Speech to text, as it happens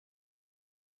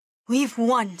We've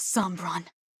won, Sombron.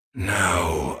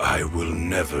 Now I will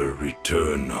never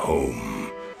return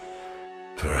home.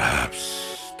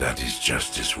 Perhaps that is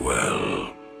just as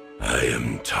well. I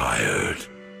am tired.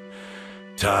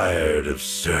 Tired of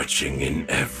searching in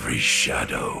every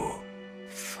shadow.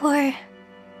 For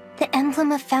the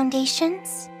Emblem of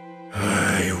Foundations?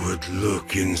 I would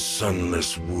look in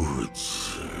sunless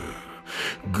woods,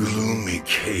 gloomy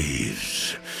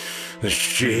caves, the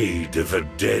shade of a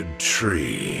dead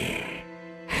tree.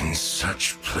 In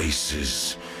such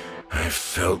places, I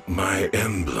felt my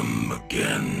emblem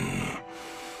again.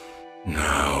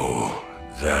 Now,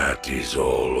 that is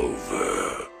all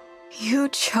over. You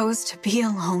chose to be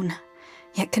alone,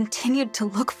 yet continued to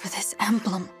look for this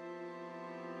emblem.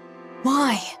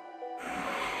 Why?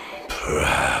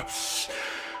 Perhaps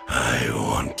I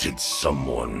wanted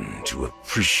someone to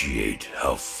appreciate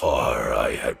how far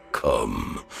I had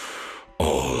come,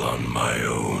 all on my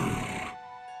own.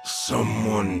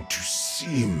 Someone to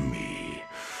see me,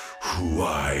 who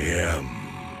I am.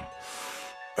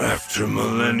 After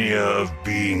millennia of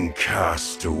being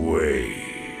cast away.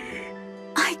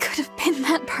 I could have been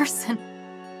that person.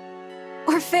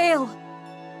 Or Vale.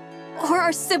 Or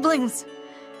our siblings.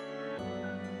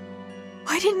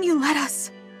 Why didn't you let us?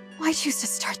 Why choose to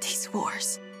start these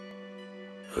wars?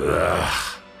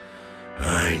 Ugh.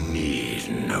 I need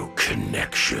no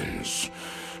connections.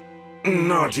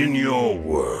 Not in your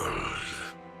world.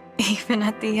 Even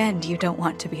at the end, you don't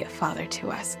want to be a father to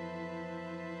us.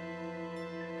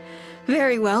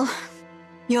 Very well.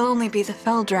 You'll only be the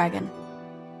Fell Dragon.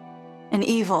 An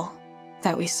evil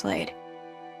that we slayed.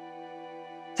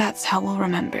 That's how we'll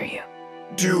remember you.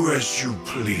 Do as you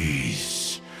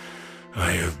please.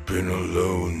 I have been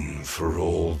alone for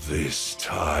all this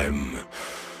time.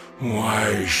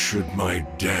 Why should my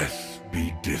death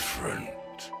be different?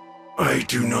 I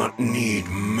do not need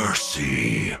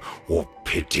mercy or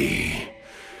pity.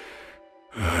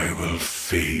 I will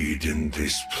fade in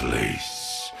this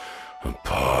place,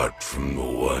 apart from the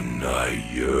one I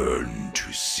yearn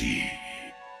to see.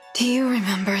 Do you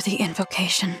remember the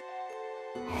invocation?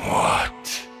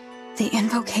 What? The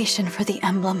invocation for the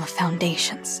Emblem of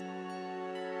Foundations.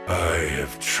 I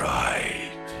have tried.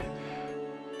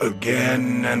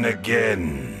 Again and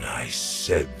again I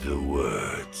said the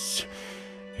words.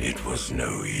 It was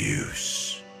no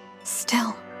use.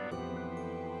 Still,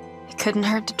 it couldn't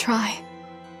hurt to try.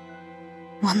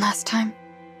 One last time.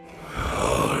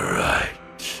 All right.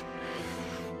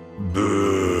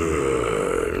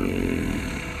 Burn.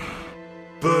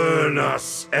 Burn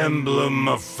us, Emblem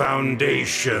of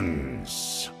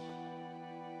Foundations.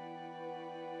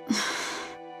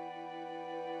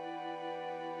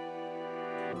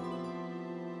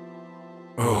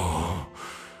 Oh,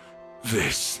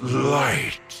 this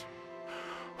light.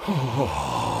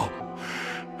 Oh,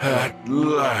 at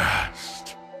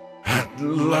last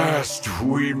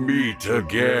we meet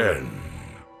again.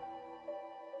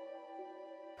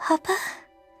 Papa?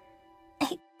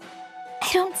 I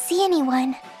don't see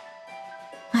anyone.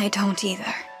 I don't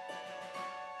either.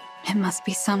 It must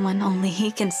be someone only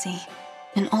he can see.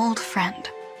 An old friend.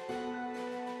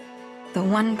 The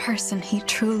one person he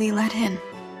truly let in.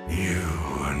 You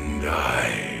and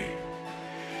I.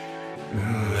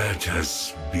 Let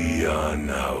us be on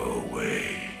our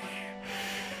way.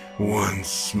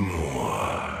 Once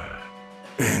more.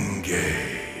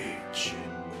 Engage.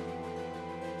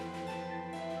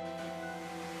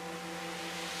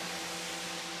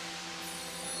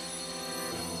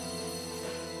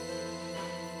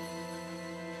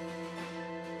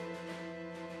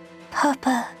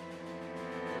 Papa.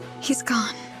 He's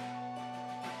gone.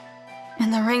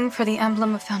 And the ring for the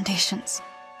Emblem of Foundations.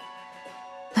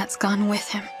 That's gone with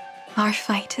him. Our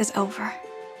fight is over.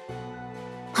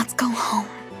 Let's go home.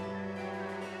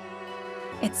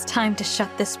 It's time to shut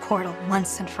this portal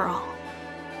once and for all.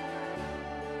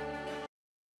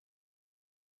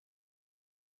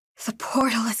 The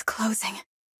portal is closing.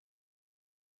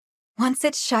 Once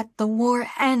it's shut, the war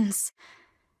ends.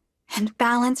 And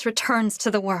balance returns to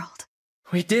the world.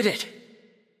 We did it!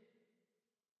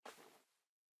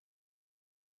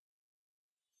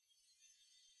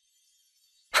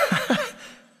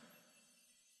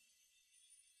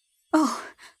 Oh,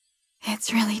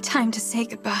 it's really time to say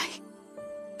goodbye.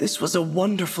 This was a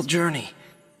wonderful journey.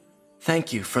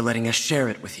 Thank you for letting us share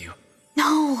it with you.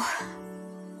 No.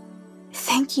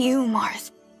 Thank you,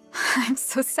 Marth. I'm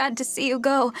so sad to see you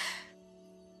go.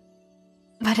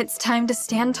 But it's time to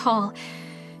stand tall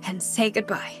and say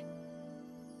goodbye.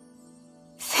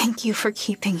 Thank you for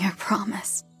keeping your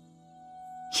promise.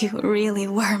 You really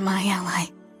were my ally.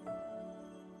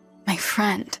 My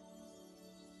friend.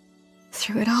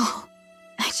 Through it all,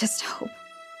 I just hope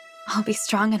I'll be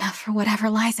strong enough for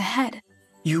whatever lies ahead.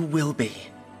 You will be.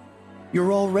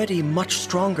 You're already much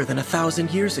stronger than 1,000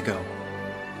 years ago.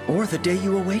 Or the day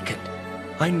you awakened.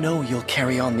 I know you'll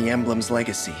carry on the emblem's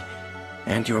legacy.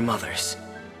 And your mother's.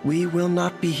 We will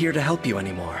not be here to help you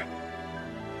anymore.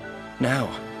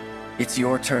 Now, it's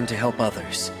your turn to help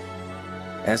others.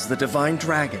 As the Divine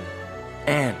Dragon,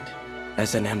 and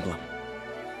as an emblem.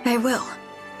 I will.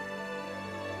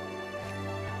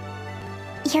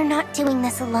 You're not doing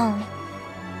this alone.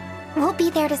 We'll be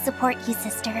there to support you,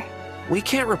 sister. We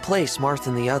can't replace Marth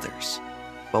and the others,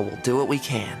 but we'll do what we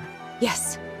can.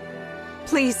 Yes.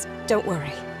 Please, don't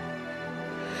worry.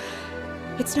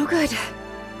 It's no good.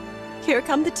 Here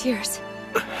come the tears.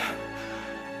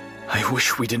 I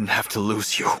wish we didn't have to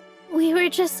lose you. We were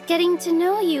just getting to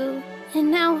know you, and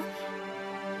now...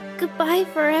 goodbye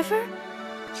forever?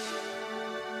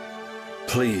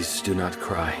 Please do not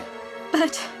cry.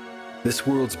 But... This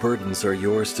world's burdens are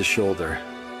yours to shoulder.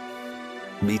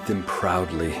 Meet them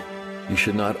proudly. You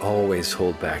should not always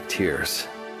hold back tears.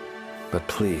 But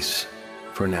please,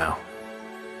 for now,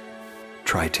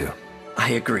 try to.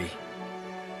 I agree.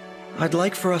 I'd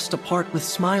like for us to part with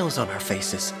smiles on our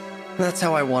faces. That's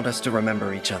how I want us to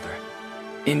remember each other.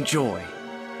 In joy,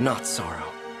 not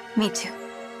sorrow. Me too.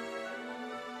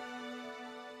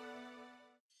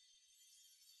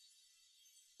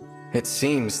 It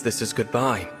seems this is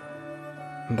goodbye.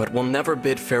 But we'll never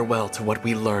bid farewell to what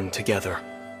we learned together.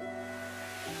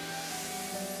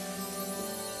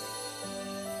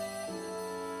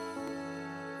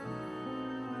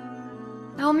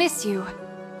 I'll miss you,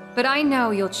 but I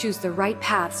know you'll choose the right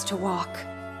paths to walk.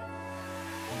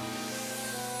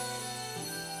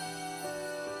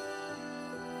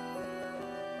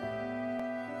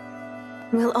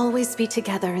 We'll always be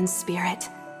together in spirit,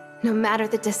 no matter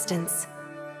the distance.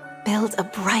 Build a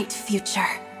bright future.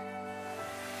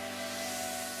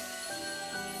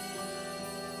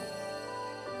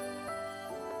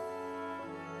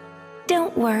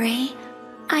 Don't worry.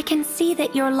 I can see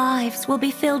that your lives will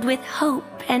be filled with hope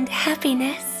and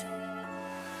happiness.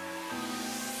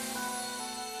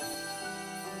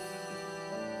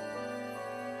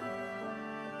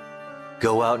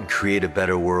 Go out and create a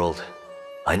better world.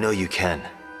 I know you can.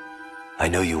 I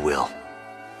know you will.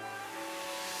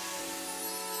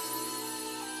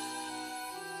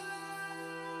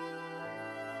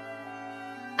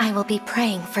 I will be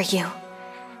praying for you.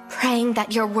 Praying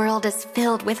that your world is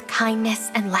filled with kindness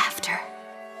and laughter.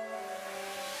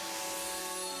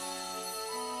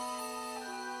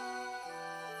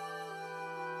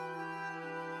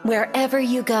 Wherever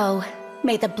you go,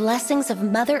 may the blessings of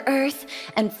Mother Earth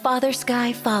and Father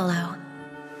Sky follow.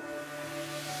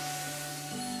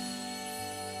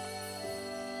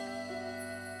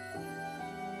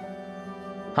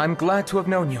 I'm glad to have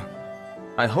known you.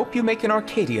 I hope you make an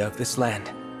Arcadia of this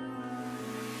land.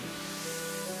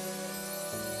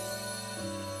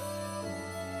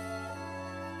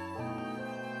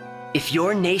 If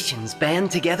your nations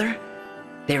band together,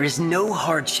 there is no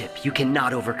hardship you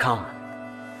cannot overcome.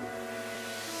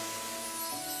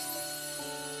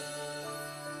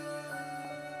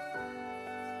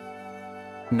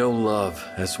 Know love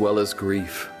as well as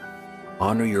grief.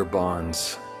 Honor your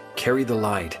bonds. Carry the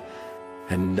light,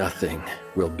 and nothing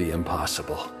will be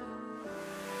impossible.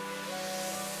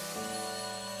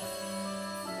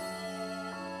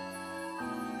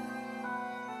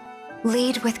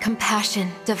 Lead with compassion,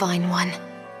 Divine One,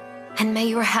 and may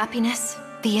your happiness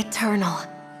be eternal.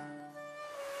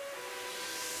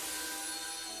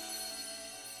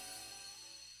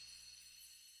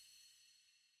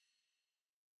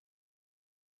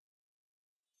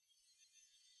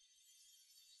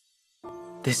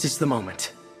 This is the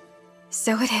moment.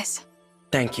 So it is.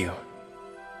 Thank you.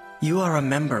 You are a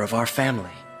member of our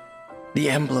family. The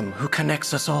emblem who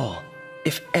connects us all.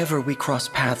 If ever we cross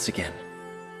paths again.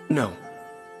 No,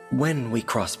 when we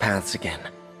cross paths again,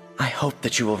 I hope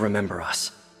that you will remember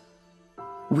us.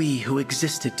 We who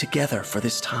existed together for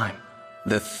this time.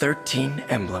 The 13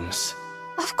 emblems.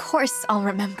 Of course I'll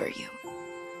remember you.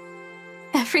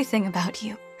 Everything about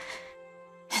you.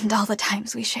 And all the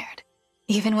times we shared.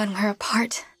 Even when we're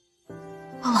apart,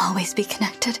 we'll always be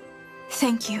connected.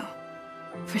 Thank you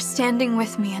for standing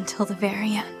with me until the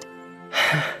very end.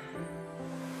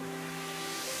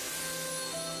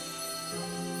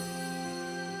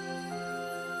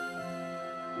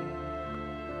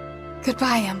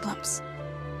 Goodbye, emblems.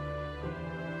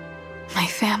 My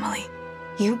family,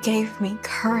 you gave me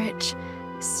courage,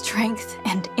 strength,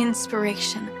 and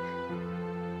inspiration.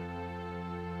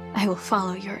 I will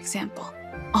follow your example,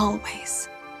 always.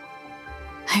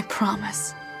 I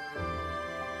promise.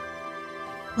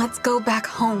 Let's go back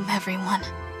home, everyone.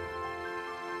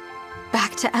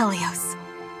 Back to Elios.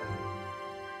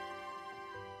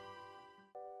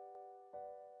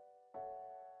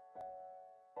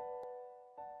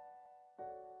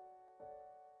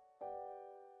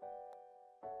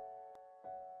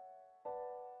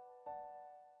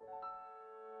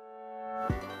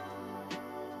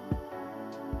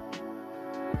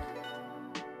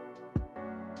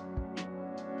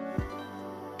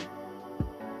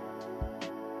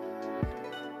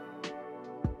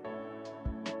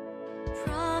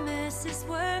 Promises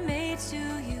were made to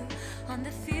you on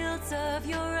the fields of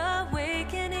your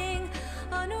awakening,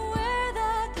 unaware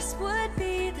that this would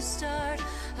be the start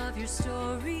of your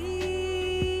story.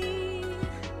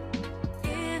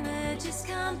 Images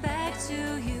come back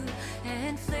to you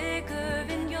and flicker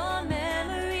in your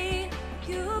memory.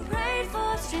 You prayed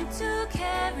for strength to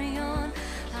carry on.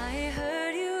 I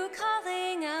heard you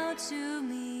calling out to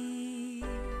me.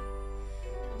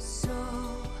 So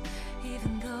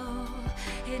even though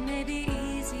it may be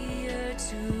easier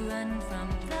to run from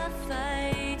the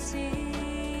fighting,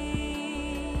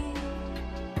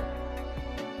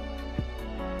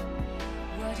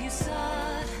 what you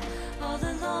sought all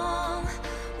along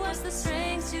was the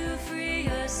strength to free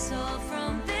your soul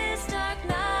from this dark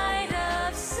night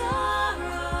of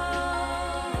sorrow.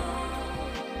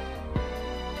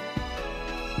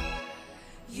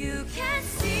 You can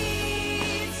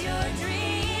seize your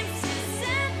dreams,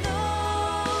 distant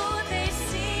though they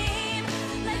seem,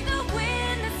 like the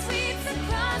wind that sweeps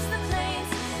across the plains.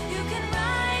 You can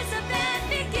rise up and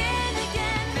begin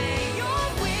again. May your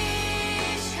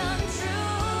wish come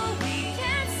true. We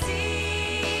can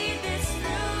see this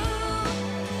through.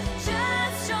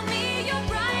 Just show me your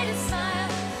brightest smile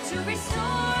to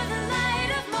restore the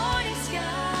light of morning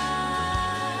sky.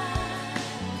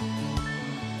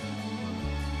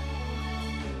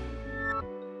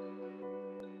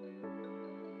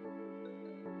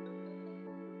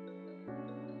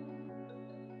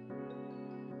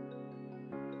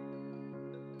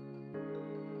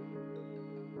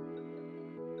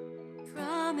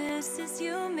 Promises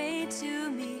you made to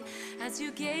me as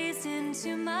you gazed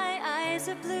into my eyes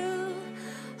of blue,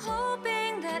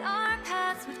 hoping that our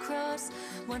paths would cross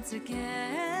once again.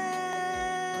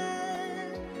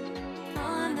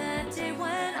 On that day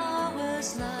when all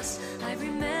was lost, I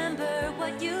remember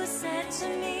what you said to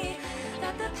me,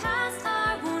 that the past,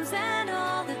 our wounds and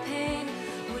all the pain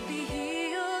would be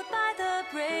healed by the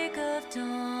break of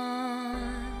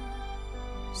dawn.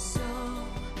 So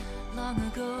long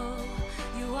ago,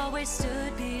 you always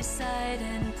stood beside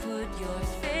and put your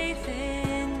faith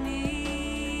in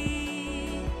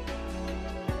me.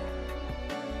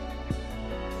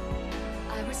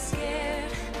 I was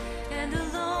scared and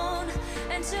alone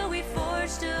until we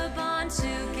forged a bond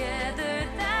together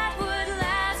that would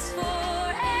last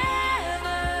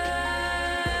forever.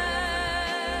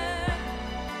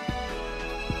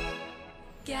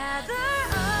 Gather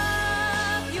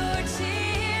up your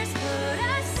tears, put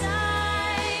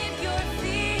aside your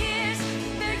fears,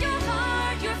 bare your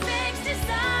heart, your fixed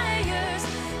desires,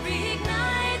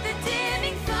 reignite the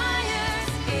dimming fires.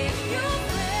 If you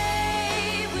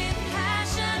pray with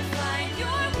passion, find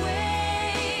your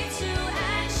way to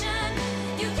action.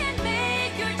 You can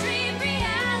make your dream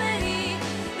reality,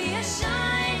 be a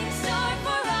shining star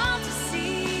for all to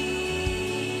see.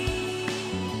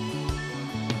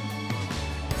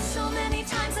 So many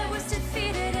times I was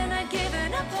defeated and I'd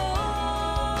given up hope.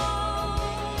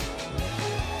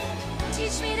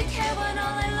 Teach me to care when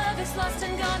all I love is lost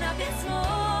and gone up in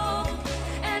smoke.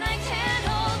 And I can't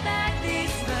hold back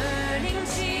these burning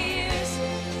tears.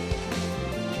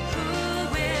 Who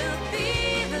will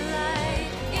be the light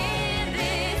in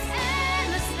this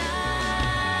endless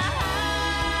night?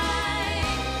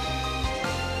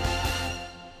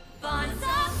 Bonds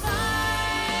of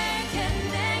fire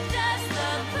connect us,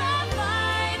 love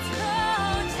provides,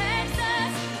 protects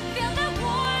us. Feel the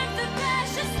warmth of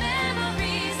precious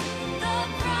memories, the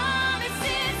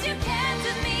promises you kept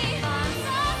with me. Bonds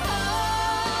of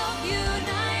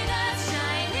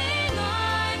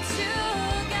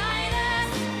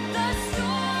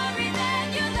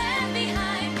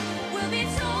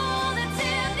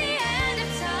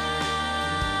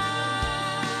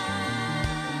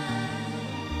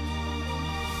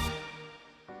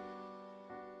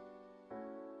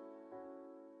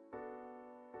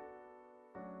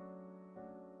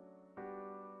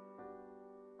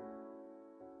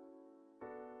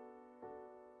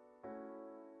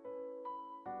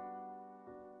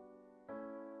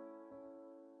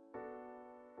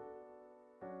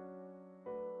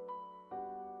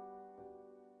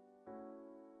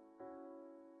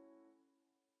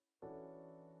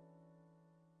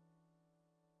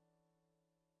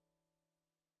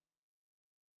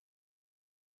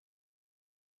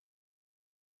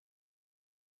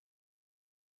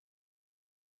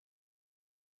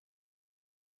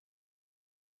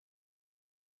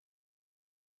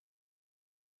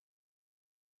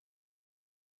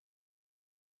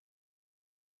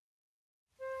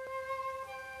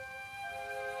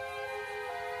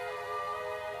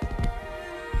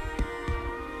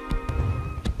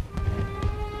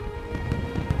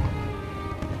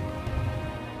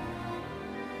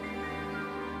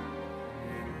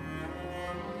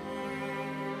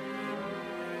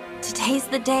Today's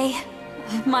the day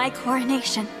of my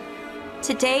coronation.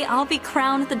 Today I'll be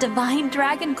crowned the Divine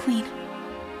Dragon Queen.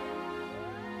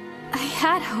 I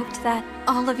had hoped that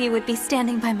all of you would be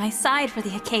standing by my side for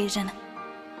the occasion.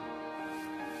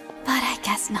 But I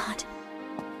guess not.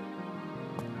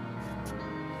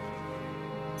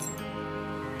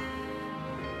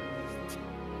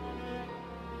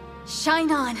 Shine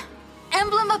on,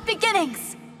 Emblem of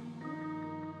Beginnings!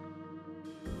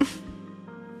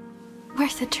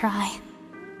 Worth a try.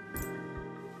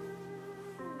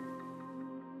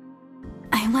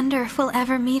 I wonder if we'll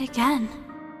ever meet again.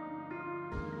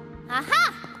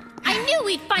 Aha! I knew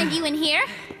we'd find you in here!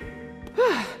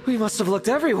 We must have looked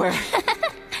everywhere.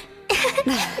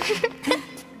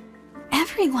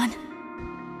 Everyone.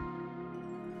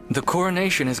 The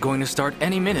coronation is going to start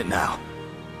any minute now.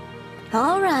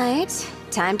 All right,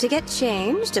 time to get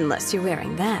changed, unless you're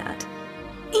wearing that.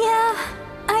 Yeah,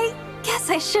 I guess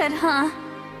I should, huh?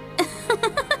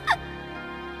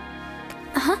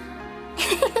 Huh?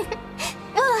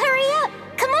 Well, hurry up!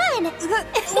 Come on!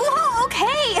 Whoa,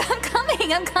 okay!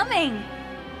 I'm coming!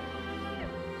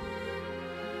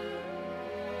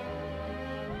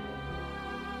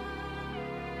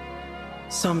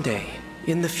 Someday,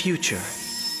 in the future,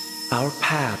 our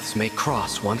paths may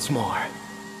cross once more.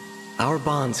 Our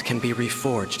bonds can be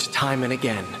reforged time and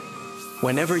again.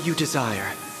 Whenever you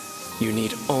desire, you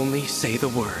need only say the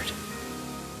word.